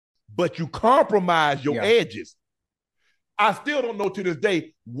but you compromise your edges. I still don't know to this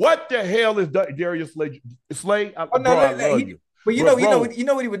day what the hell is Darius Slay. I love you. But you know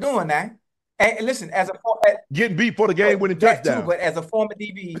what he was doing now. And listen, getting beat for the game-winning touchdown. Too, but as a former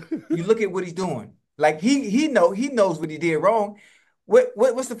DB, you look at what he's doing. Like he knows what he did wrong.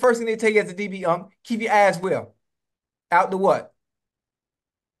 What's the first thing they tell you as a DB? Keep your eyes well. Out the what?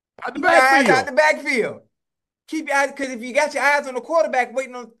 Out the backfield. Out the backfield. Keep your eyes, because if you got your eyes on the quarterback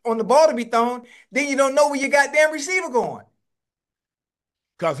waiting on the ball to be thrown, then you don't know where your goddamn receiver going.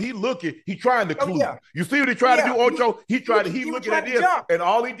 Because he trying to clue. You see what he tried to do, Ocho? He looking at this, and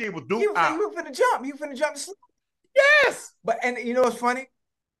all he did was do He was finna jump. He was finna jump to sleep. Yes. And you know what's funny?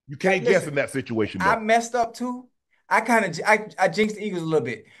 You can't guess in that situation, though. I messed up, too. I jinxed the Eagles a little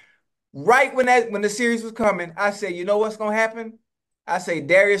bit. Right when the series was coming, I said, you know what's going to happen? I say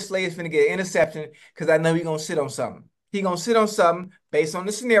Darius Slay is finna get an interception because I know he's going to sit on something. He's going to sit on something based on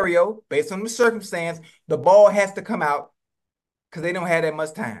the scenario, based on the circumstance. The ball has to come out because they don't have that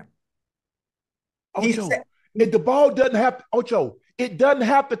much time. Ocho, the ball doesn't have to, Ocho, it doesn't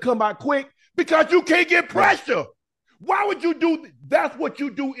have to come out quick because you can't get pressure. Why would you do that's what you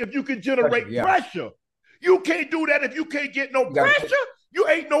do if you can generate pressure. You can't do that if you can't get no pressure. You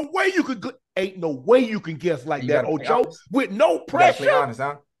ain't no way you can guess like that, Ocho, with no pressure. You gotta play honest,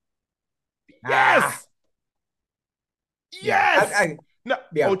 huh? Yes. Yes.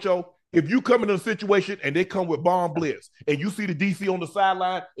 Ocho, if you come in a situation and they come with bomb blitz and you see the DC on the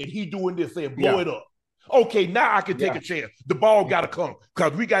sideline and he doing this saying blow it up. Okay, now I can take a chance. The ball got to come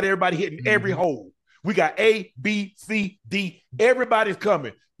because we got everybody hitting every hole. We got A, B, C, D. Everybody's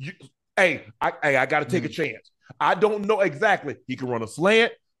coming. I got to take a chance. I don't know exactly. He can run a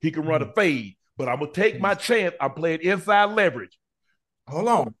slant. He can run a fade. But I'm going to take my chance. I'm playing inside leverage. Hold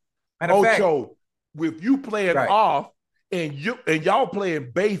on. Ocho, with you playing off and y'all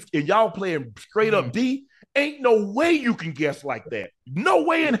playing base and y'all playing straight up D, ain't no way you can guess like that. No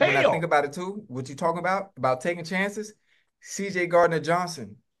way in hell. When I think about it too, what you talking about taking chances, C.J.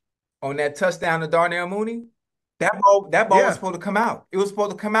 Gardner-Johnson on that touchdown to Darnell Mooney, that ball was supposed to come out. It was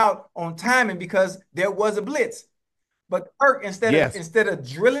supposed to come out on timing because there was a blitz. But Kirk, instead of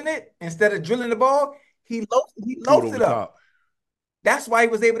drilling the ball, he loafed it up. That's why he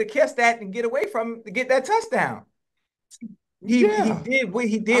was able to catch that and get away from him to get that touchdown. He did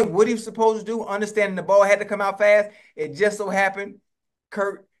what he was supposed to do, understanding the ball had to come out fast. It just so happened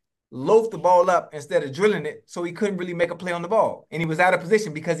Kirk loafed the ball up instead of drilling it, so he couldn't really make a play on the ball. And he was out of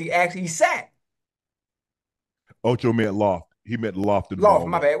position because he actually sat. Ocho meant loft. He meant lofted. Loft,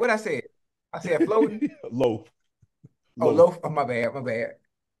 my bad. What I said? I said floating? Loaf. Oh, loaf. Oh, my bad.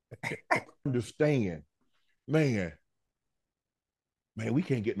 Understand. Man, we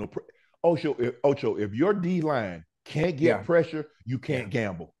can't get no Ocho, if your D-line can't get pressure, you can't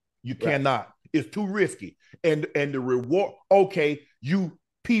gamble. You cannot. It's too risky. And the reward, you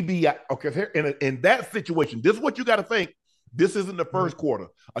PBI. Okay, in that situation, this is what you got to think. This isn't the first quarter.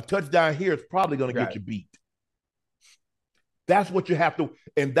 A touchdown here is probably going to get you beat. That's what you have to,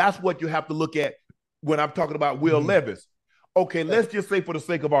 and that's what you have to look at when I'm talking about Will Levis. Okay, let's just say for the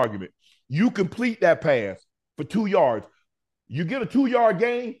sake of argument, you complete that pass for 2 yards. You get a 2-yard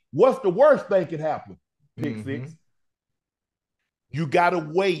gain. What's the worst thing can happen? Pick six. You got to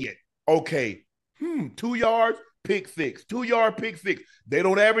weigh it. Okay, 2 yards, pick six. 2-yard, pick six. They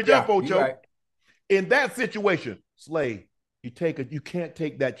don't average up, Ocho. Right. In that situation, Slay, you can't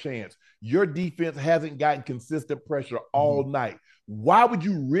take that chance. Your defense hasn't gotten consistent pressure all night. Why would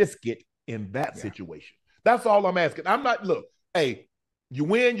you risk it in that situation? That's all I'm asking. I'm not, look, hey, you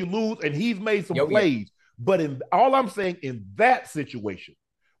win, you lose, and he's made some plays. But all I'm saying in that situation,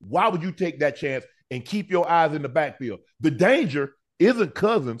 why would you take that chance and keep your eyes in the backfield? The danger isn't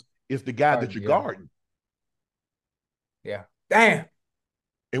Cousins, it's the guy that you're guarding. Yeah. Damn.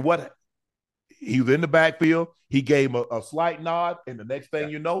 And what? He was in the backfield. He gave a slight nod, and the next thing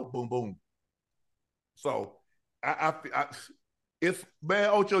you know, boom, boom. So, it's man,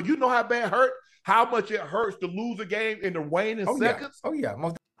 Ocho. You know how much it hurts to lose a game in the waning seconds.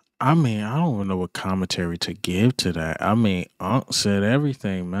 I mean, I don't even know what commentary to give to that. I mean, Unc said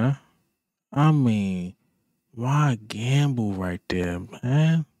everything, man. I mean, why gamble right there,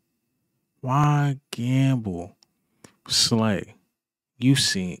 man? Why gamble? Slay. You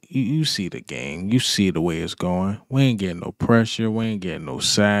see the game. You see the way it's going. We ain't getting no pressure. We ain't getting no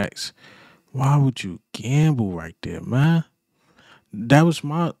sacks. Why would you gamble right there, man? That was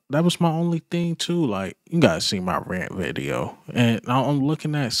my only thing too. Like, you gotta see my rant video. And I'm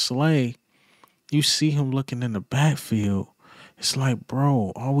looking at Slay. You see him looking in the backfield. It's like,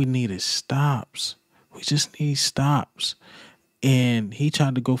 bro, all we need is stops. We just need stops. and he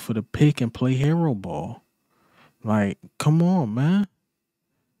tried to go for the pick and play hero ball. Like, come on, man.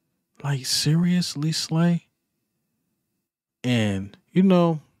 Like, seriously, Slay? And,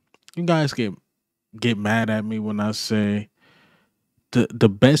 you guys get mad at me when I say the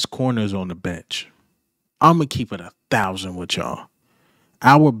best corners on the bench. I'm going to keep it 1,000 with y'all.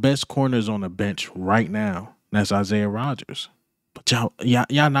 Our best corners on the bench right now, that's Isaiah Rodgers. But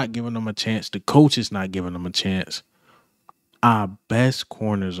y'all not giving them a chance. The coach is not giving them a chance. Our best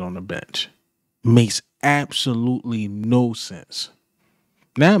corners on the bench makes absolutely no sense.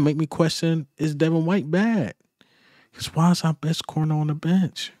 Now it make me question, is Devin White bad? Because why is our best corner on the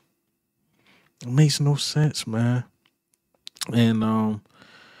bench? It makes no sense, man. And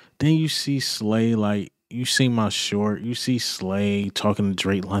then you see Slay, like, you see my short, you see Slay talking to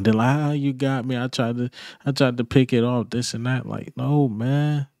Drake London, like, you got me. I tried to pick it off, this and that. Like, no,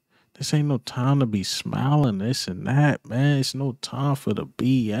 man. This ain't no time to be smiling, this and that, man. It's no time for the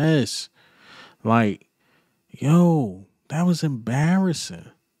BS. Like, yo, that was embarrassing.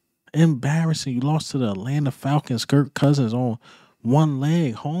 Embarrassing. You lost to the Atlanta Falcons, Kirk Cousins on one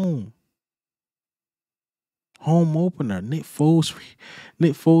leg, home opener. Nick Foles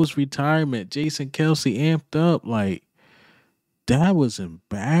retirement. Jason Kelsey amped up. Like, that was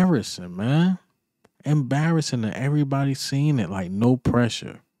embarrassing, man. Embarrassing, and everybody seen it. Like, no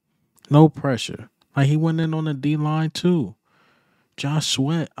pressure. No pressure. Like, he went in on the D-line too. Josh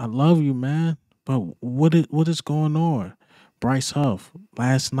Sweat, I love you, man. But what is going on? Bryce Huff,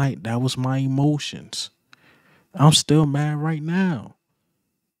 last night, that was my emotions. I'm still mad right now.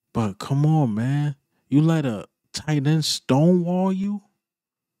 But come on, man. You let a tight end stonewall you?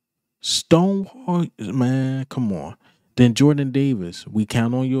 Stonewall, man, come on. Then Jordan Davis, we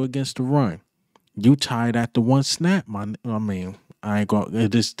count on you against the run. You tied at the one snap, I ain't going.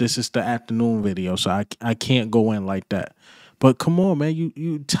 This is the afternoon video, so I can't go in like that. But come on, man,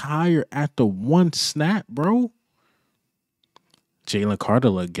 you tired at the one snap, bro. Jalen Carter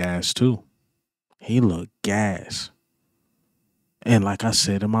looked gas too. He looked gas. And like I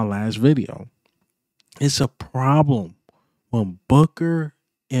said in my last video, it's a problem when Booker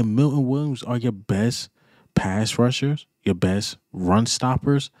and Milton Williams are your best pass rushers, your best run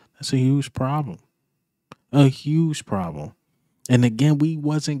stoppers. That's a huge problem. A huge problem. And again, we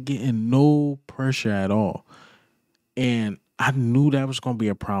wasn't getting no pressure at all. And I knew that was going to be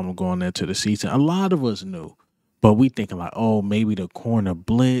a problem going into the season. A lot of us knew. But we thinking like, oh, maybe the corner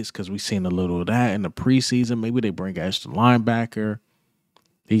blitz, because we seen a little of that in the preseason. Maybe they bring an extra linebacker.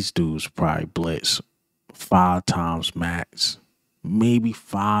 These dudes probably blitz 5 times max. Maybe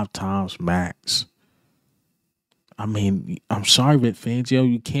 5 times max. I mean, I'm sorry, Vic Fangio,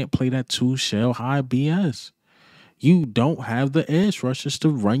 you can't play that 2-shell high BS. You don't have the edge rushers to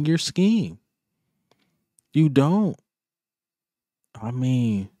run your scheme. You don't. I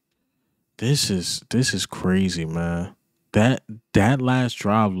mean, this is crazy, man. That last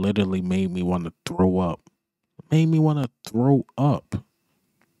drive literally made me want to throw up. Made me want to throw up.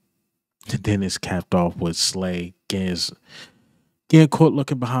 And then it's capped off with Slay getting caught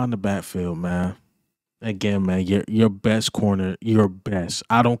looking behind the backfield, man. Again, man, your best corner, your best.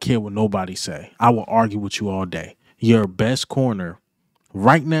 I don't care what nobody say. I will argue with you all day. Your best corner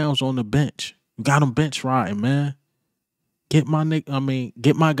right now is on the bench. You got him bench riding, man. Get my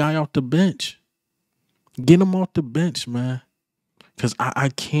guy off the bench. Get him off the bench, man. Cause I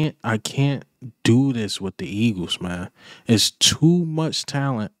can't do this with the Eagles, man. It's too much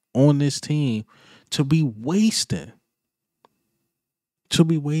talent on this team to be wasting.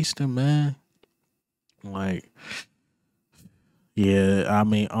 Man. Like, yeah, I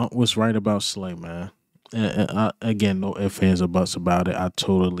mean, Unc was right about Slay, man. And again, no ifs, ands, or buts about it. I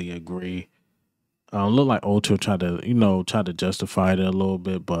totally agree. Look like Ocho tried to justify it a little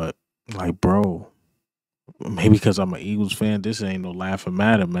bit, but like, bro, maybe because I'm an Eagles fan, this ain't no laughing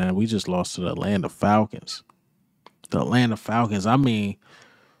matter, man. We just lost to the Atlanta Falcons. The Atlanta Falcons. I mean,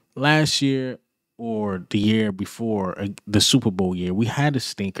 last year or the year before, the Super Bowl year, we had a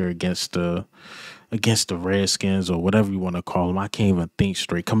stinker against the Redskins or whatever you want to call them. I can't even think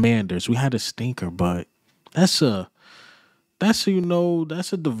straight. Commanders. We had a stinker, but that's a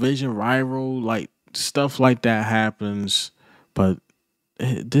division rival. Like, stuff like that happens. But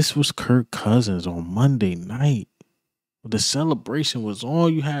this was Kirk Cousins on Monday night. The celebration was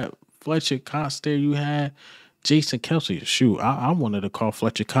on. You had Fletcher Cox there. You had Jason Kelsey. Shoot, I wanted to call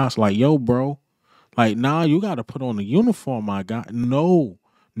Fletcher Cox like, yo, bro. Like, nah, you got to put on the uniform, my guy. No,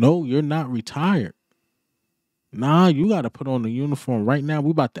 you're not retired. Nah, you got to put on the uniform right now.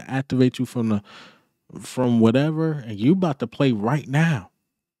 We about to activate you from whatever, and you about to play right now.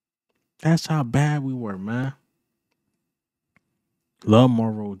 That's how bad we were, man. Love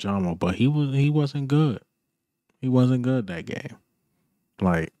Monroe Jama, but he wasn't good. He wasn't good that game.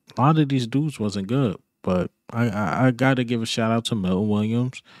 Like, a lot of these dudes wasn't good. But I gotta give a shout out to Milton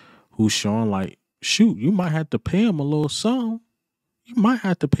Williams, who's showing like, shoot, you might have to pay him a little something. You might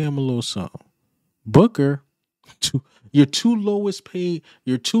have to pay him a little something. Booker, your two lowest paid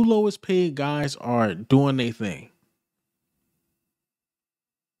guys are doing their thing.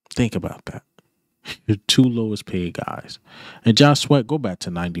 Think about that. Your two lowest paid guys. And Josh Sweat, go back to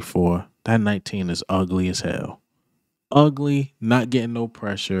 94. That 19 is ugly as hell. Ugly, not getting no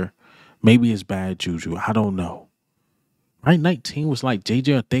pressure. Maybe it's bad juju. I don't know. Right, 19 was like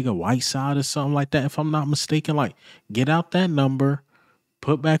JJ Ortega Whiteside or something like that, if I'm not mistaken. Like, get out that number,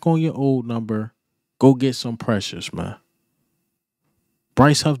 put back on your old number, go get some pressures, man.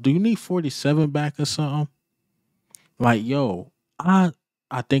 Bryce Huff, do you need 47 back or something? Like, yo, I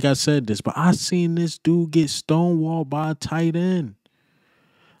think I said this, but I seen this dude get stonewalled by a tight end.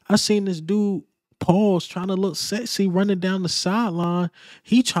 I seen this dude pause trying to look sexy running down the sideline.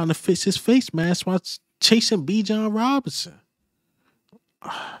 He trying to fix his face mask while chasing B. John Robinson.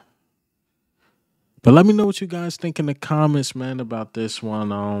 But let me know what you guys think in the comments, man, about this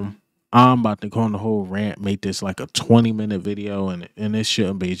one. I'm about to go on the whole rant, make this like a 20-minute video, and it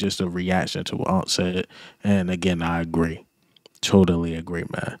shouldn't be just a reaction to what Aunt said. And again, I agree. Totally agree,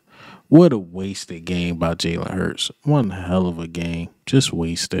 man. What a wasted game by Jalen Hurts. One hell of a game. Just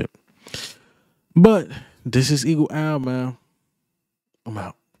wasted. But this is Eagle Al, man. I'm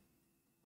out.